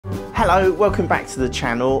Hello, welcome back to the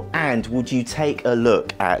channel, and would you take a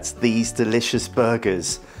look at these delicious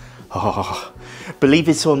burgers? Oh, believe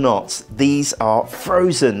it or not, these are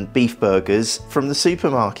frozen beef burgers from the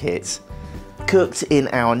supermarket, cooked in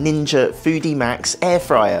our Ninja Foodi Max Air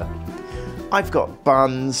Fryer. I've got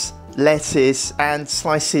buns, lettuce and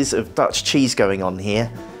slices of Dutch cheese going on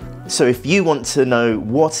here. So if you want to know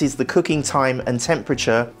what is the cooking time and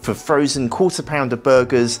temperature for frozen quarter pounder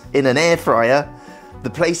burgers in an air fryer, the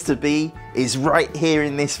place to be is right here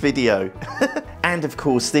in this video. And of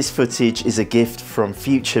course, this footage is a gift from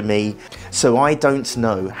future me, so I don't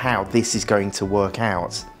know how this is going to work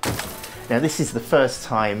out. Now, this is the first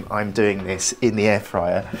time I'm doing this in the air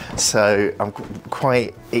fryer, so I'm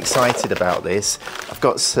quite excited about this. I've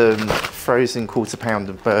got some frozen quarter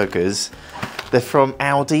pounder burgers. They're from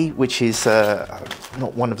Aldi, which is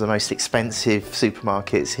not one of the most expensive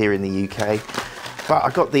supermarkets here in the UK. But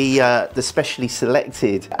I got the specially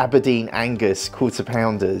selected Aberdeen Angus quarter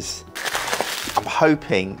pounders. I'm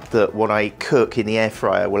hoping that what I cook in the air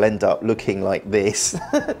fryer will end up looking like this.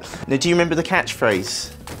 Now, do you remember the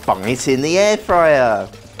catchphrase? Bung it in the air fryer.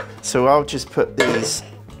 So I'll just put these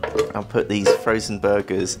frozen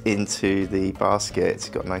burgers into the basket.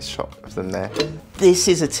 Got a nice shot of them there. This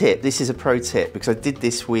is a tip, this is a pro tip, because I did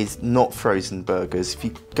this with not frozen burgers. If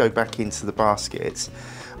you go back into the baskets,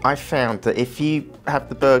 I found that if you have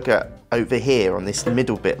the burger over here on this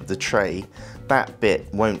middle bit of the tray, that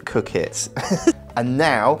bit won't cook it. And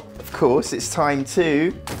now, of course, it's time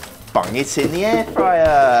to bung it in the air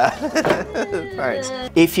fryer. Thanks.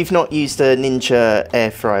 If you've not used a Ninja air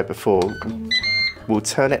fryer before, we'll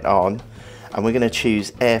turn it on and we're going to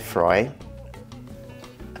choose air fry.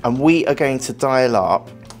 And we are going to dial up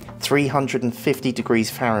 350 degrees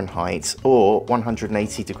Fahrenheit or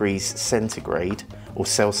 180 degrees centigrade or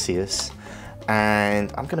Celsius,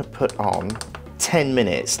 and I'm going to put on 10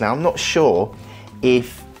 minutes. Now, I'm not sure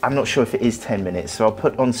if it is 10 minutes, so I'll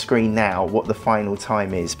put on screen now what the final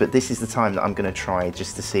time is, but this is the time that I'm going to try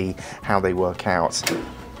just to see how they work out.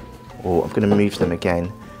 Or I'm going to move them again,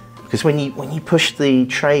 because when you push the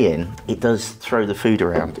tray in, it does throw the food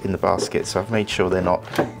around in the basket, so I've made sure they're not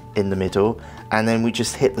in the middle. And then we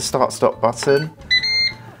just hit the start stop button.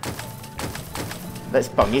 Let's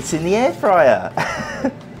bung it in the air fryer.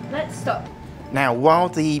 Let's stop. Now, while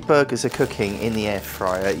the burgers are cooking in the air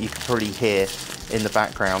fryer, you can probably hear in the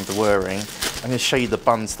background the whirring. I'm going to show you the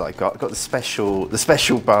buns that I got. I got the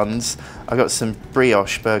special buns. I got some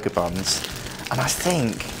brioche burger buns, and I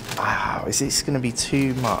think, wow, is this going to be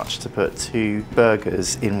too much to put 2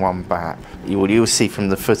 burgers in one bap? You'll see from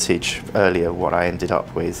the footage earlier what I ended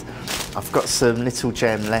up with. I've got some little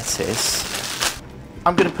gem lettuce.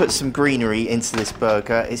 I'm going to put some greenery into this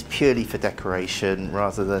burger. It's purely for decoration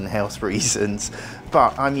rather than health reasons,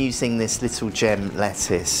 but I'm using this little gem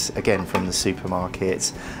lettuce, again from the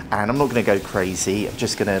supermarket, and I'm not going to go crazy. I'm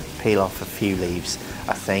just going to peel off a few leaves,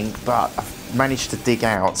 I think, but I've managed to dig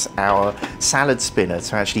out our salad spinner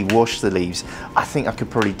to actually wash the leaves. I think I could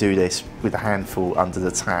probably do this with a handful under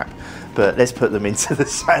the tap, but let's put them into the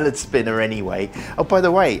salad spinner anyway. Oh, by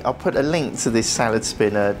the way, I'll put a link to this salad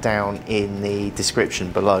spinner down in the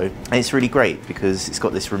description below. And it's really great because it's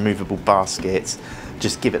got this removable basket.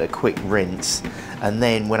 Just give it a quick rinse, and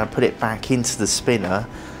then when I put it back into the spinner,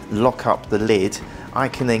 lock up the lid, I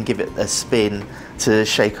can then give it a spin to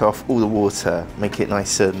shake off all the water, make it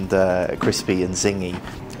nice and crispy and zingy.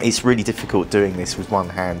 It's really difficult doing this with one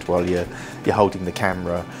hand while you're holding the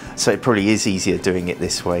camera, so it probably is easier doing it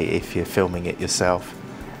this way if you're filming it yourself.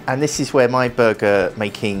 And this is where my burger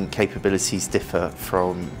making capabilities differ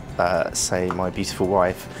from, say, my beautiful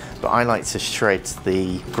wife, but I like to shred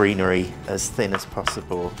the greenery as thin as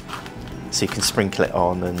possible, so you can sprinkle it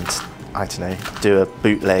on and, I don't know, do a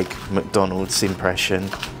bootleg McDonald's impression.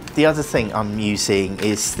 The other thing I'm using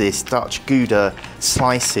is this Dutch Gouda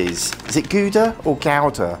slices. Is it Gouda or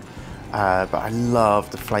Gouda? But I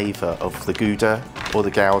love the flavour of the Gouda or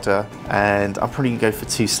the Gouda, and I'm probably going to go for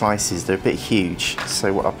 2 slices. They're a bit huge,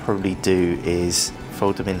 so what I'll probably do is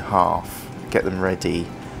fold them in half, get them ready,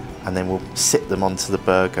 and then we'll sit them onto the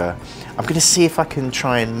burger. I'm going to see if I can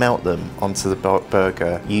try and melt them onto the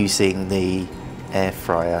burger using the air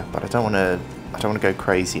fryer, but I don't want to go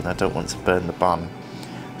crazy, and I don't want to burn the bun.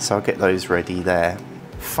 So I'll get those ready there.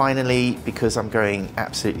 Finally, because I'm going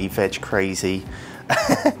absolutely veg crazy,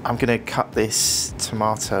 I'm going to cut this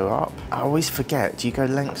tomato up. I always forget, do you go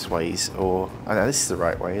lengthways or... I know this is the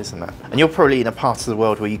right way, isn't it? And you're probably in a part of the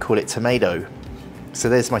world where you call it tomato. So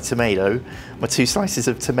there's my tomato, my 2 slices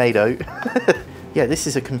of tomato. Yeah, this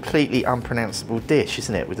is a completely unpronounceable dish,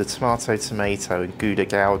 isn't it? With the tomato, tomato and Gouda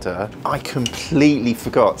Gouda. I completely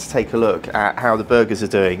forgot to take a look at how the burgers are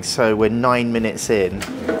doing. So we're 9 minutes in.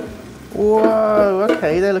 Whoa,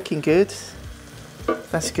 okay, they're looking good.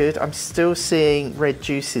 That's good. I'm still seeing red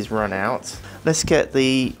juices run out. Let's get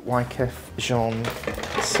the YKF Jean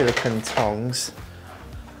silicone tongs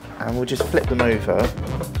and we'll just flip them over.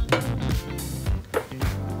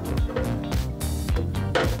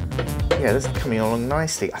 Yeah, this is coming along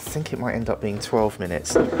nicely. I think it might end up being 12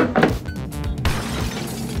 minutes.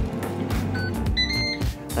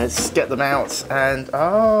 Let's get them out and,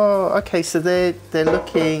 oh, okay, so they're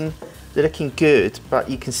looking good,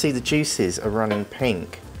 but you can see the juices are running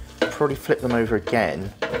pink. Probably flip them over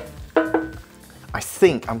again. I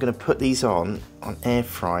think I'm gonna put these on air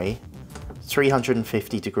fry,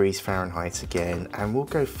 350 degrees Fahrenheit again, and we'll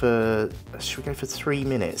go for, should we go for 3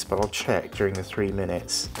 minutes? But I'll check during the 3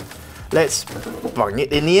 minutes. Let's bung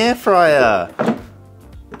it in the air fryer.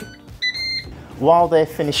 While they're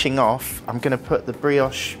finishing off, I'm gonna put the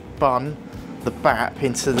brioche bun, the bap,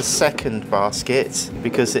 into the second basket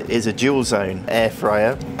because it is a dual zone air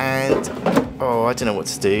fryer. And, oh, I don't know what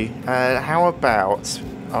to do. How about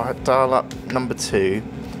I'll dial up number 2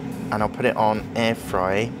 and I'll put it on air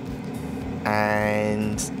fry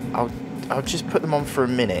and I'll just put them on for a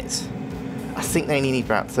minute. I think they only need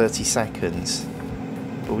about 30 seconds.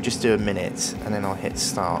 But we'll just do a minute and then I'll hit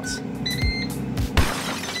start.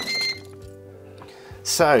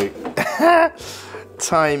 So,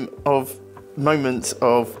 moment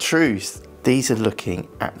of truth. These are looking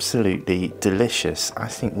absolutely delicious. I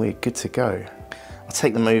think we're good to go. I'll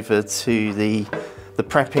take them over to the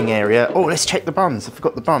prepping area. Oh, let's check the buns. I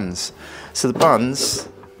forgot the buns. So the buns,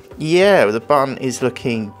 yeah, the bun is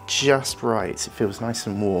looking just right. It feels nice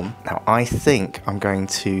and warm. Now I think I'm going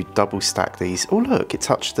to double stack these. Oh look, it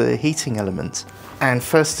touched the heating element. And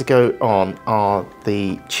first to go on are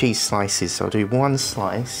the cheese slices. So I'll do one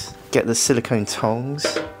slice, get the silicone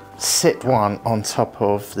tongs, sit one on top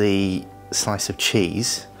of the slice of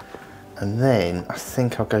cheese, and then I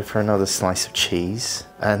think I'll go for another slice of cheese,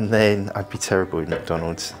 and then I'd be terrible with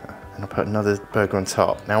McDonald's. And I'll put another burger on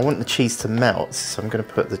top. Now I want the cheese to melt, so I'm going to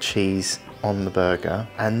put the cheese on the burger.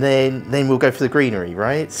 And then we'll go for the greenery,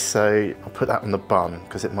 right? So I'll put that on the bun,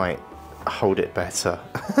 because it might hold it better.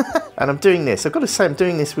 And I'm doing this, I've got to say, I'm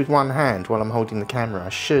doing this with one hand while I'm holding the camera.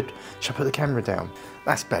 Should I put the camera down?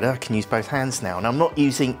 That's better, I can use both hands now. And I'm not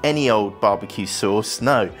using any old barbecue sauce,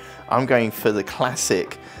 no. I'm going for the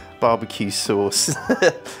classic barbecue sauce.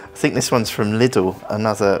 I think this one's from Lidl,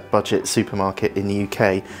 another budget supermarket in the UK.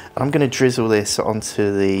 And I'm going to drizzle this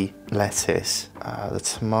onto the lettuce, the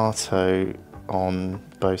tomato on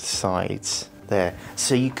both sides there.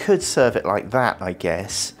 So you could serve it like that, I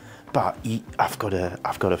guess, but I've got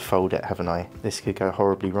to fold it, haven't I? This could go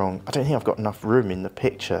horribly wrong. I don't think I've got enough room in the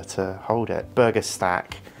picture to hold it. Burger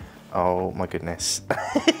stack. Oh my goodness.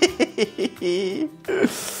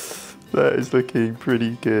 That is looking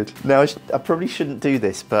pretty good. Now, I probably shouldn't do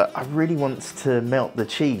this, but I really want to melt the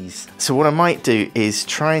cheese. So what I might do is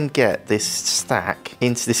try and get this stack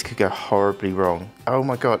into, this could go horribly wrong. Oh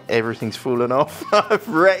my God, everything's fallen off. I've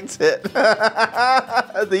wrecked it.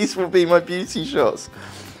 These will be my beauty shots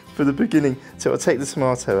for the beginning. So I'll take the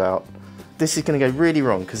tomato out. This is going to go really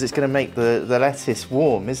wrong because it's going to make the lettuce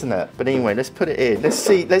warm, isn't it? But anyway, let's put it in. Let's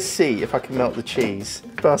see if I can melt the cheese.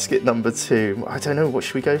 Basket number 2. I don't know, what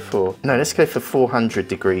should we go for? No, let's go for 400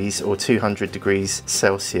 degrees or 200 degrees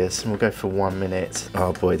Celsius, and we'll go for 1 minute.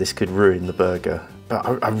 Oh boy, this could ruin the burger.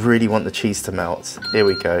 But I really want the cheese to melt. Here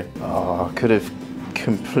we go. Oh, I could have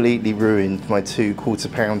completely ruined my 2 quarter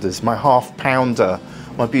pounders, my half pounder.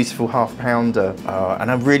 My beautiful half pounder,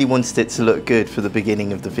 and I really wanted it to look good for the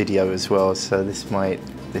beginning of the video as well, so this might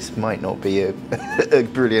not be a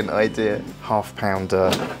brilliant idea. Half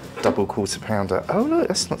pounder, double quarter pounder. Oh look,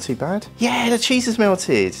 that's not too bad. Yeah, the cheese has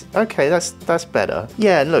melted. Okay, that's better.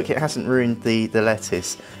 Yeah, and look, it hasn't ruined the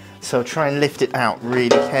lettuce. So I'll try and lift it out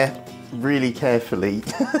really carefully.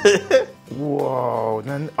 Whoa,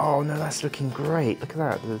 no, oh no, that's looking great. Look at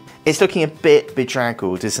that. It's looking a bit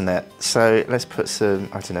bedraggled, isn't it? So let's put some,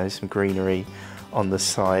 I don't know, some greenery on the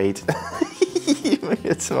side.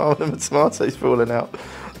 The tomato's falling out.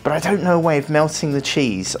 But I don't know a way of melting the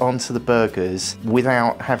cheese onto the burgers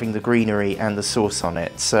without having the greenery and the sauce on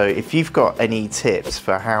it. So if you've got any tips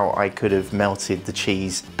for how I could have melted the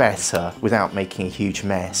cheese better without making a huge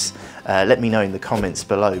mess, let me know in the comments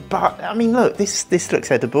below. But I mean, look, this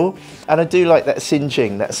looks edible, and I do like that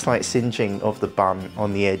singeing, that slight singeing of the bun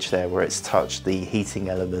on the edge there where it's touched the heating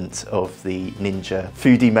element of the Ninja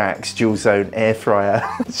Foodi Max Dualzone Air Fryer.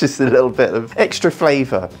 It's just a little bit of extra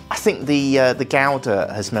flavour. I think the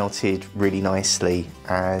Gouda has melted really nicely,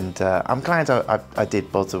 and I'm glad I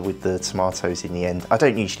did bother with the tomatoes in the end. I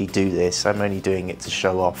don't usually do this, I'm only doing it to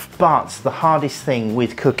show off. But the hardest thing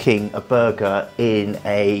with cooking a burger in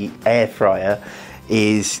a air fryer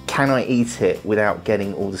is, can I eat it without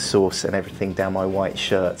getting all the sauce and everything down my white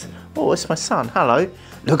shirt? Oh, it's my son, hello.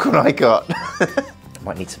 Look what I got. I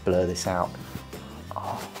might need to blur this out.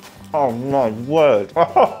 Oh my word.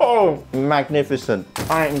 Oh, magnificent.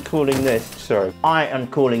 I am calling this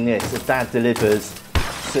a Dad Delivers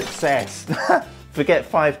success. Forget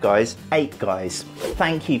 5 guys, 8 guys.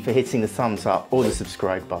 Thank you for hitting the thumbs up or the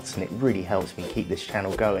subscribe button. It really helps me keep this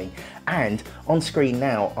channel going. And on screen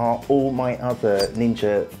now are all my other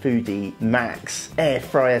Ninja Foodi Max Air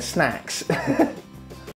Fryer snacks.